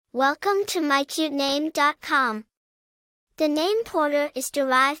Welcome to mycutename.com. The name Porter is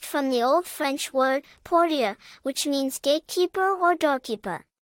derived from the Old French word portier, which means gatekeeper or doorkeeper.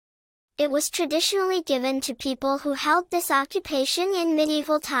 It was traditionally given to people who held this occupation in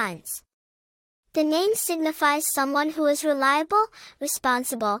medieval times. The name signifies someone who is reliable,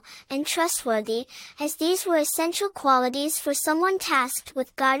 responsible, and trustworthy, as these were essential qualities for someone tasked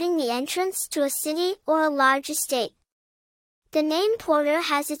with guarding the entrance to a city or a large estate. The name Porter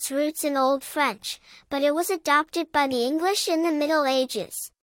has its roots in Old French, but it was adopted by the English in the Middle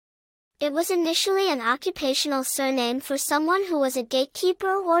Ages. It was initially an occupational surname for someone who was a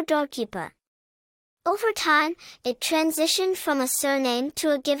gatekeeper or doorkeeper. Over time, it transitioned from a surname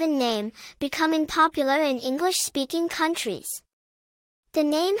to a given name, becoming popular in English-speaking countries. The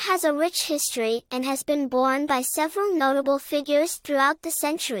name has a rich history and has been borne by several notable figures throughout the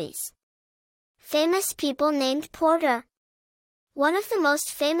centuries. Famous people named Porter. One of the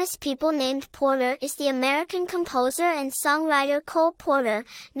most famous people named Porter is the American composer and songwriter Cole Porter,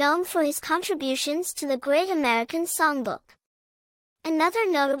 known for his contributions to the Great American Songbook. Another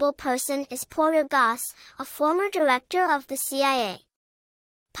notable person is Porter Goss, a former director of the CIA.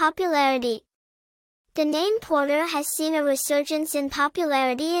 Popularity. The name Porter has seen a resurgence in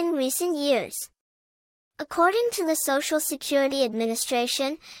popularity in recent years. According to the Social Security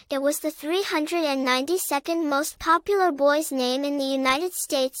Administration, it was the 392nd most popular boy's name in the United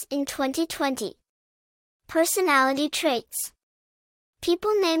States in 2020. Personality traits.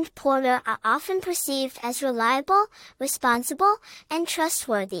 People named Porter are often perceived as reliable, responsible, and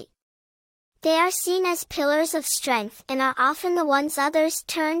trustworthy. They are seen as pillars of strength and are often the ones others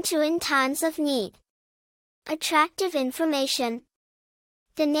turn to in times of need. Attractive information.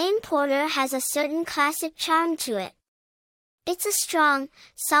 The name Porter has a certain classic charm to it. It's a strong,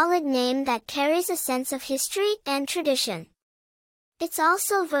 solid name that carries a sense of history and tradition. It's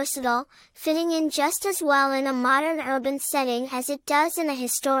also versatile, fitting in just as well in a modern urban setting as it does in a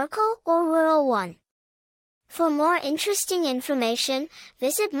historical or rural one. For more interesting information,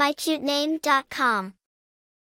 visit mycutename.com.